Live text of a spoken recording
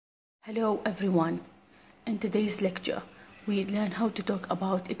Hello everyone. In today's lecture, we learn how to talk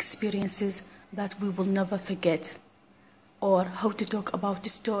about experiences that we will never forget, or how to talk about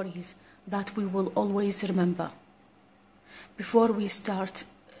stories that we will always remember. Before we start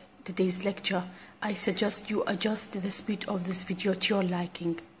today's lecture, I suggest you adjust the speed of this video to your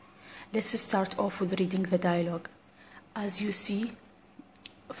liking. Let's start off with reading the dialogue. As you see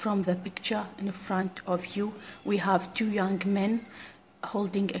from the picture in front of you, we have two young men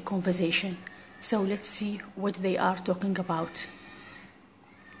holding a conversation. So let's see what they are talking about.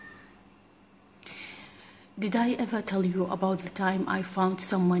 Did I ever tell you about the time I found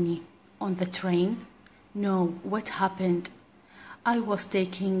some money on the train? No, what happened? I was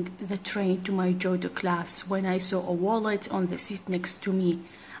taking the train to my judo class when I saw a wallet on the seat next to me.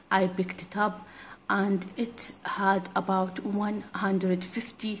 I picked it up and it had about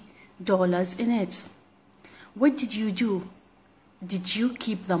 $150 in it. What did you do? Did you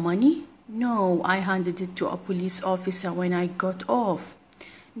keep the money? No, I handed it to a police officer when I got off.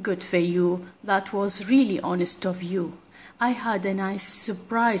 Good for you. That was really honest of you. I had a nice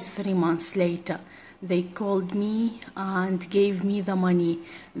surprise 3 months later. They called me and gave me the money.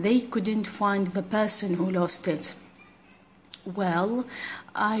 They couldn't find the person who lost it. Well,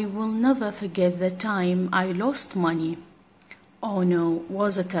 I will never forget the time I lost money. Oh no,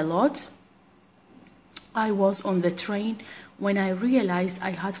 was it a lot? I was on the train when I realized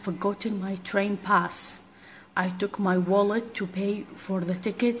I had forgotten my train pass. I took my wallet to pay for the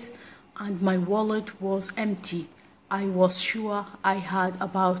ticket and my wallet was empty. I was sure I had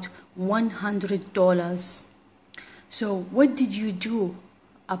about $100. So what did you do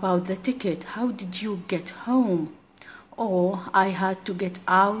about the ticket? How did you get home? Oh, I had to get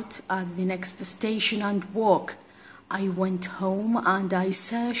out at the next station and walk. I went home and I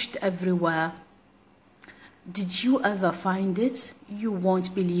searched everywhere. Did you ever find it? You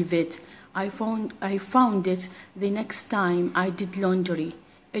won't believe it. I found it the next time I did laundry.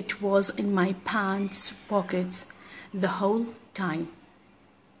 It was in my pants pocket the whole time.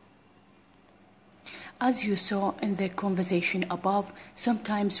 As you saw in the conversation above,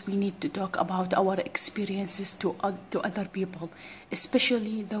 sometimes we need to talk about our experiences to other people,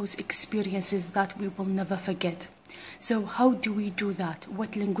 especially those experiences that we will never forget. So how do we do that?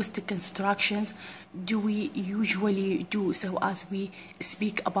 What linguistic instructions do we usually do so as we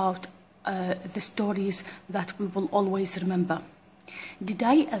speak about the stories that we will always remember? Did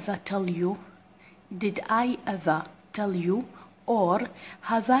I ever tell you? Did I ever tell you? Or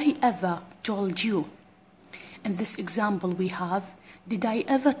have I ever told you? In this example we have, did I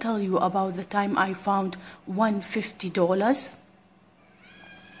ever tell you about the time I found $150?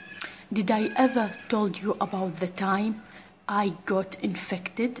 Did I ever told you about the time I got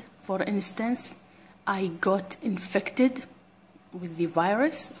infected? For instance, I got infected with the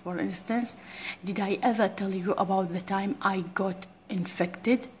virus, for instance. Did I ever tell you about the time I got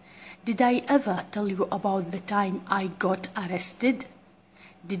infected? Did I ever tell you about the time I got arrested?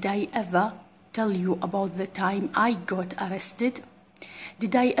 Did I ever tell you about the time I got arrested?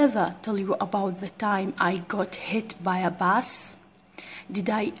 Did I ever tell you about the time I got hit by a bus? Did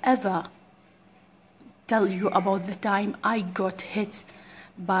I ever tell you about the time I got hit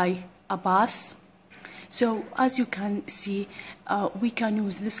by a bus? So as you can see, we can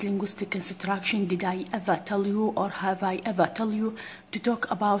use this linguistic instruction, did I ever tell you or have I ever tell you, to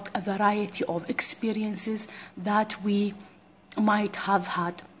talk about a variety of experiences that we might have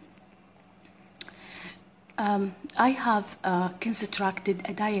had. I have constructed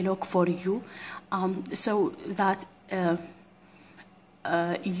a dialogue for you so that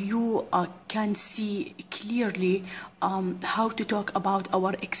you can see clearly how to talk about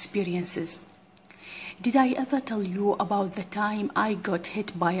our experiences. Did I ever tell you about the time I got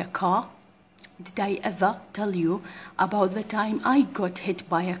hit by a car? Did I ever tell you about the time I got hit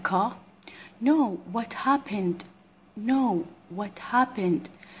by a car? No, what happened? No, what happened?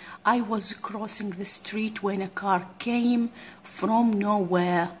 I was crossing the street when a car came from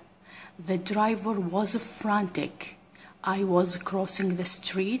nowhere. The driver was frantic. I was crossing the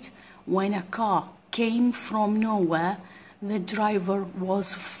street when a car came from nowhere. The driver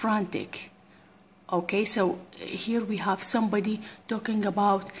was frantic. Okay, so here we have somebody talking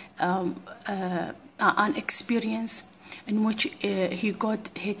about an experience in which he got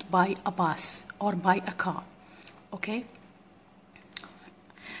hit by a bus or by a car. Okay?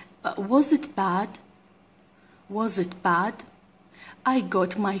 Was it bad? Was it bad? I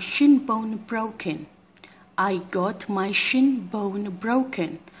got my shin bone broken. I got my shin bone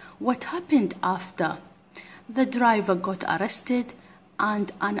broken. What happened after? The driver got arrested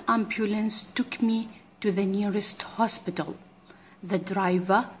and an ambulance took me to the nearest hospital. The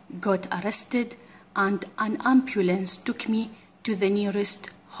driver got arrested, and an ambulance took me to the nearest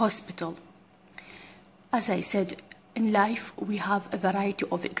hospital. As I said, in life we have a variety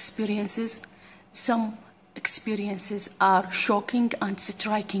of experiences. Some experiences are shocking and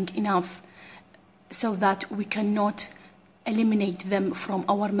striking enough so that we cannot eliminate them from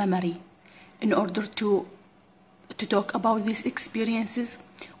our memory. In order to talk about these experiences,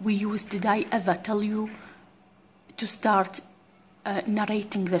 we use Did I Ever Tell You to start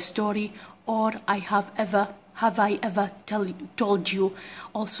narrating the story, or Have I Ever Told You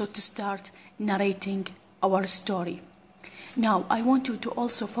also to start narrating our story. Now, I want you to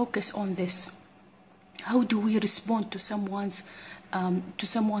also focus on this. How do we respond to someone's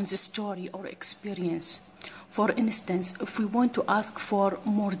story or experience? For instance, if we want to ask for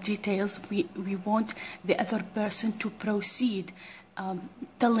more details, we want the other person to proceed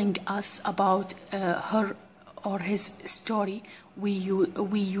telling us about her or his story. We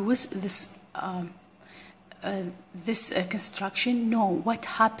use this construction. Know what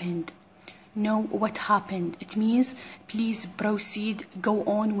happened. Know what happened. It means please proceed, go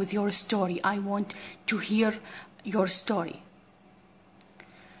on with your story. I want to hear your story.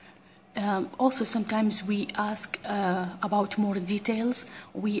 Also, sometimes we ask about more details.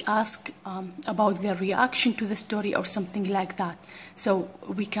 We ask about their reaction to the story or something like that. So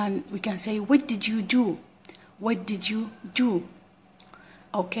we can say, what did you do? What did you do?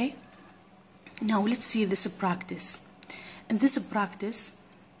 Okay. Now let's see this practice. In this practice,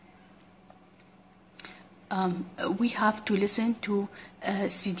 we have to listen to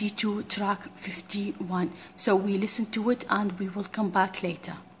CD2 track 51. So we listen to it and we will come back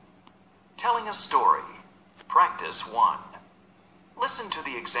later. Telling a story. Practice 1. Listen to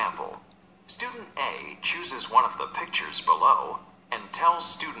the example. Student A chooses one of the pictures below and tells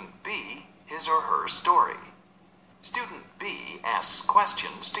student B his or her story. Student B asks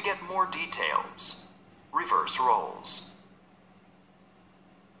questions to get more details. Reverse roles.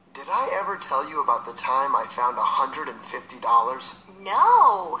 Did I ever tell you about the time I found $150?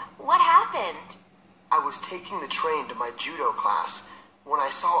 No. What happened? I was taking the train to my judo class when I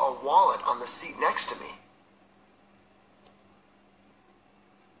saw a wallet on the seat next to me.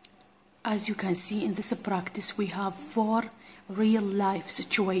 As you can see in this practice, we have 4 real-life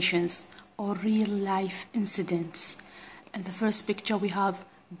situations or real-life incidents. In the first picture, we have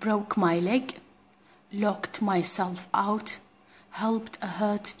broke my leg, locked myself out, helped a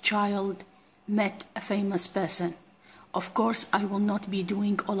hurt child, met a famous person. Of course, I will not be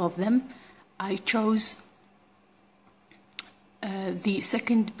doing all of them. I chose the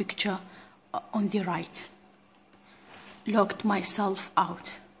second picture on the right. Locked myself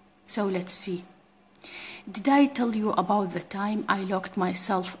out. So let's see. Did I tell you about the time I locked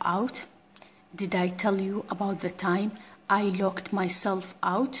myself out? Did I tell you about the time I locked myself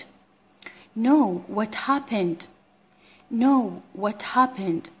out? No, what happened? No, what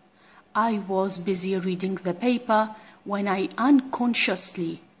happened? I was busy reading the paper when I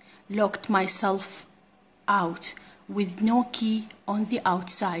unconsciously locked myself out with no key on the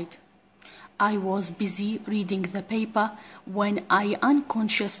outside. I was busy reading the paper when I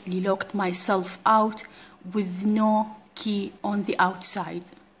unconsciously locked myself out with no key on the outside.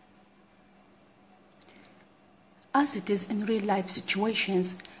 As it is in real-life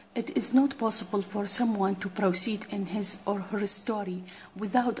situations, it is not possible for someone to proceed in his or her story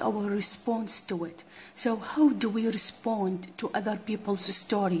without our response to it. So how do we respond to other people's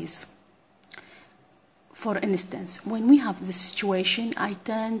stories? For instance, when we have this situation, I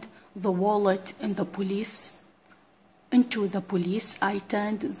turned the wallet into the police. I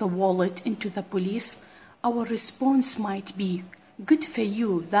turned the wallet into the police. Our response might be, good for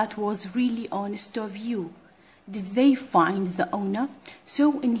you, that was really honest of you. Did they find the owner?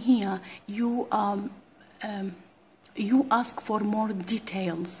 So in here, you ask for more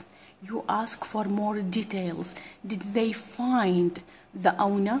details. You ask for more details. Did they find the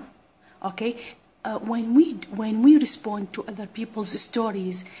owner? Okay. When we respond to other people's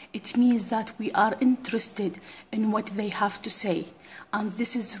stories, it means that we are interested in what they have to say, and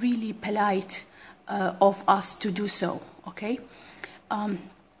this is really polite of us to do so. Okay.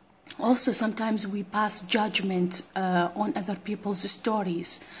 Also, sometimes we pass judgment on other people's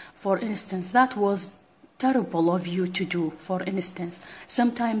stories. For instance, that was terrible of you to do. For instance,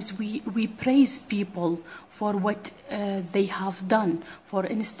 sometimes we praise people for what they have done. For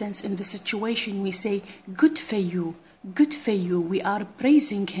instance, in the situation, we say, good for you, good for you. We are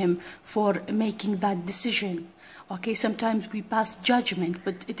praising him for making that decision. Okay, sometimes we pass judgment,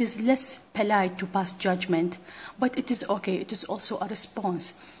 but it is less polite to pass judgment, but it is okay. It is also a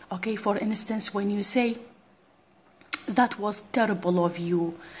response. Okay, for instance, when you say, that was terrible of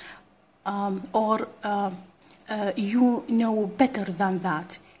you, or you know better than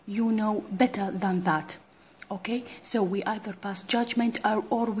that, you know better than that. Okay, so we either pass judgment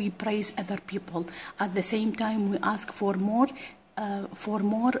or we praise other people. At the same time, we ask for more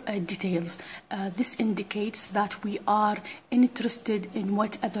details. This indicates that we are interested in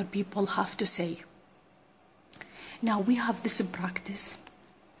what other people have to say. Now we have this practice.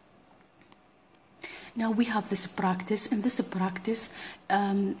 In this practice,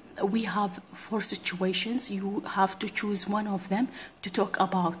 we have 4 situations. You have to choose one of them to talk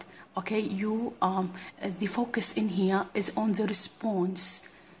about. Okay, the focus in here is on the response.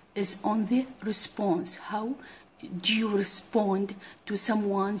 How do you respond to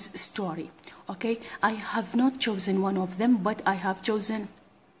someone's story? Okay, I have not chosen one of them, but I have chosen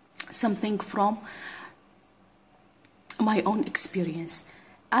something from my own experience.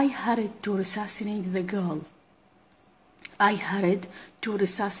 I hurried to assassinate the girl. Okay, to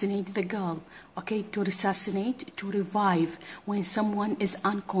assassinate, to revive, when someone is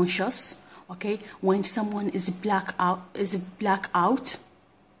unconscious. Okay, when someone is blackout.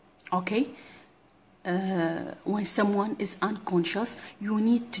 Okay, when someone is unconscious, you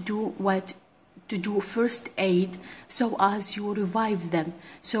need to do first aid, so as you revive them,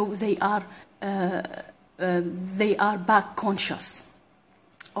 so they are back conscious.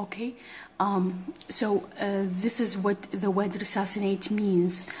 Okay, this is what the word assassinate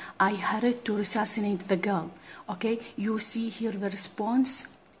means. I hurried to assassinate the girl. Okay, you see here the response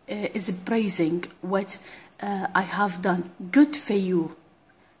is praising what I have done. Good for you.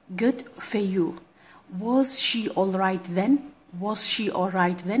 Was she all right then?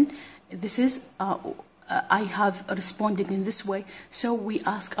 This is I have responded in this way, so we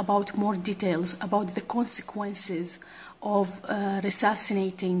ask about more details about the consequences of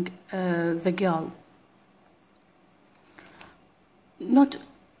assassinating the girl. Not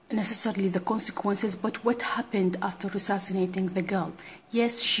necessarily the consequences, but what happened after assassinating the girl.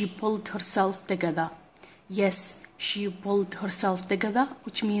 Yes, she pulled herself together.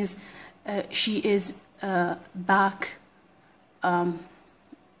 Which means she is back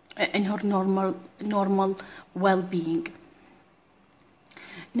in her normal well-being.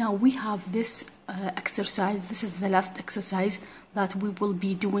 Now we have this exercise. This is the last exercise that we will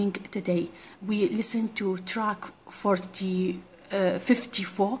be doing today. We listen to track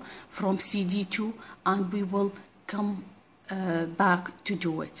 54 from CD2, and we will come back to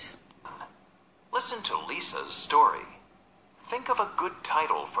do it. Listen to Lisa's story. Think of a good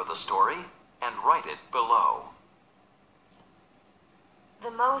title for the story and write it below.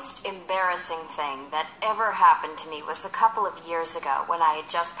 The most embarrassing thing that ever happened to me was a couple of years ago when I had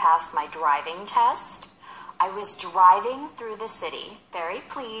just passed my driving test. I was driving through the city, very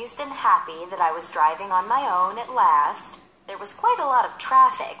pleased and happy that I was driving on my own at last. There was quite a lot of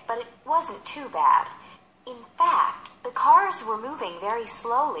traffic, but it wasn't too bad. In fact, the cars were moving very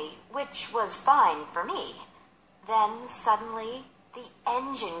slowly, which was fine for me. Then, suddenly, the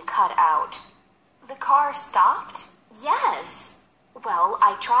engine cut out. The car stopped? Yes. Well,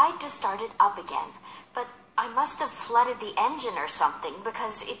 I tried to start it up again, but I must have flooded the engine or something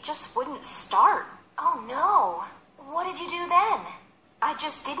because it just wouldn't start. Oh no. What did you do then? I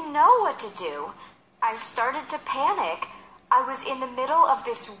just didn't know what to do. I started to panic. I was in the middle of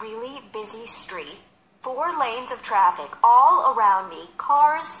this really busy street. 4 lanes of traffic all around me,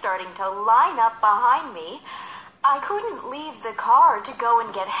 cars starting to line up behind me. I couldn't leave the car to go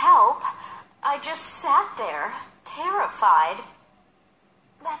and get help. I just sat there, terrified.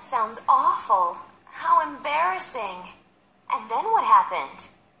 That sounds awful. How embarrassing. And then what happened?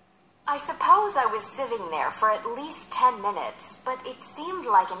 I suppose I was sitting there for at least 10 minutes, but it seemed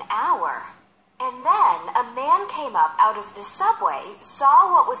like an hour. And then a man came up out of the subway, saw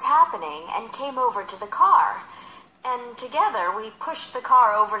what was happening, and came over to the car. And together we pushed the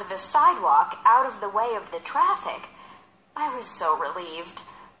car over to the sidewalk out of the way of the traffic. I was so relieved.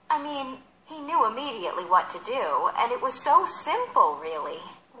 I mean, he knew immediately what to do, and it was so simple, really.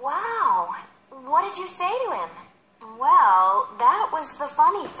 Wow. What did you say to him? Well, that was the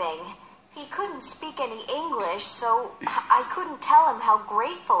funny thing. He couldn't speak any English, so I couldn't tell him how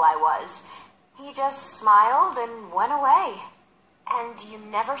grateful I was. He just smiled and went away. And you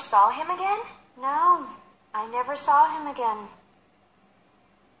never saw him again? No, I never saw him again.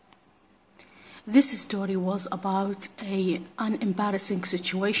 This story was about an embarrassing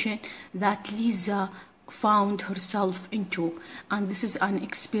situation that Lisa found herself into, and this is an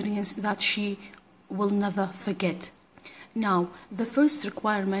experience that she will never forget. Now, the first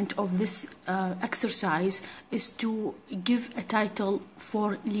requirement of this exercise is to give a title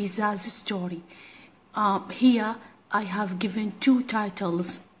for Lisa's story. Here, I have given two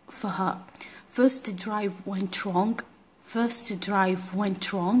titles for her. First drive went wrong. First drive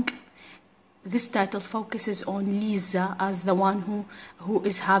went wrong. This title focuses on Lisa as the one who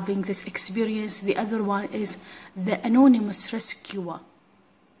is having this experience. The other one is the anonymous rescuer.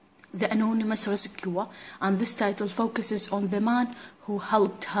 The anonymous rescuer, and this title focuses on the man who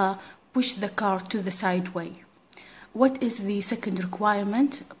helped her push the car to the sideway. What is the second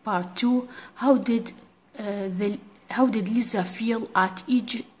requirement? Part 2. How did Lisa feel at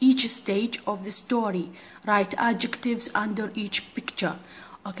each stage of the story? Write adjectives under each picture.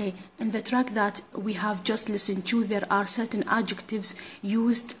 Okay, in the track that we have just listened to, there are certain adjectives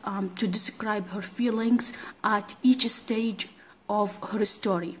used to describe her feelings at each stage of her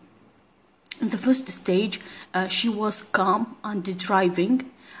story. In the first stage, she was calm and driving.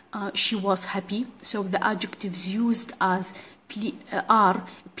 She was happy. So the adjectives used are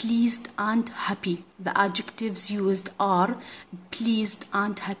pleased and happy. The adjectives used are pleased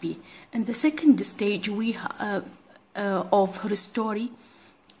and happy. In the second stage of her story,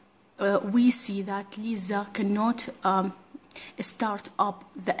 we see that Lisa cannot start up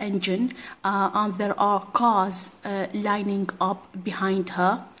the engine, and there are cars lining up behind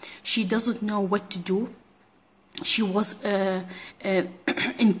her. She doesn't know what to do. She was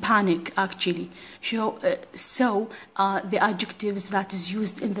in panic, actually. So the adjectives that is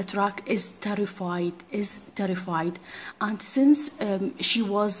used in the track is terrified. And since she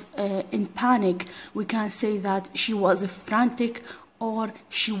was in panic, we can say that she was frantic or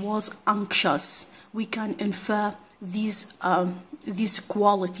she was anxious. We can infer these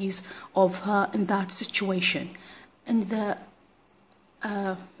qualities of her in that situation.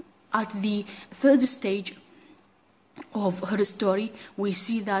 At the third stage of her story, we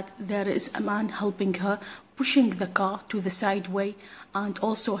see that there is a man helping her, pushing the car to the sideway, and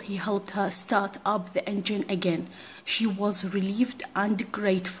also he helped her start up the engine again. She was relieved and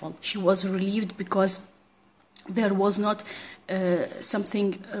grateful. She was relieved because there was not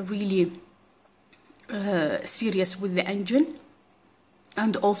something really serious with the engine,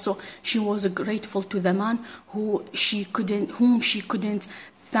 and also she was grateful to the man whom she couldn't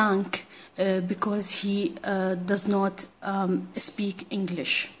thank because he does not speak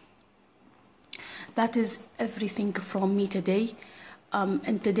English. That is everything from me today.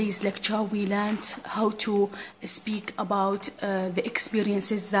 In today's lecture, we learned how to speak about the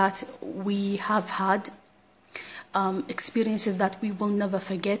experiences that we have had, experiences that we will never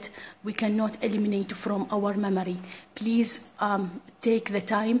forget. We cannot eliminate from our memory. Please take the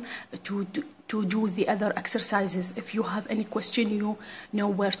time to do the other exercises. If you have any question, you know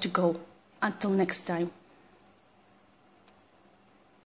where to go. Until next time.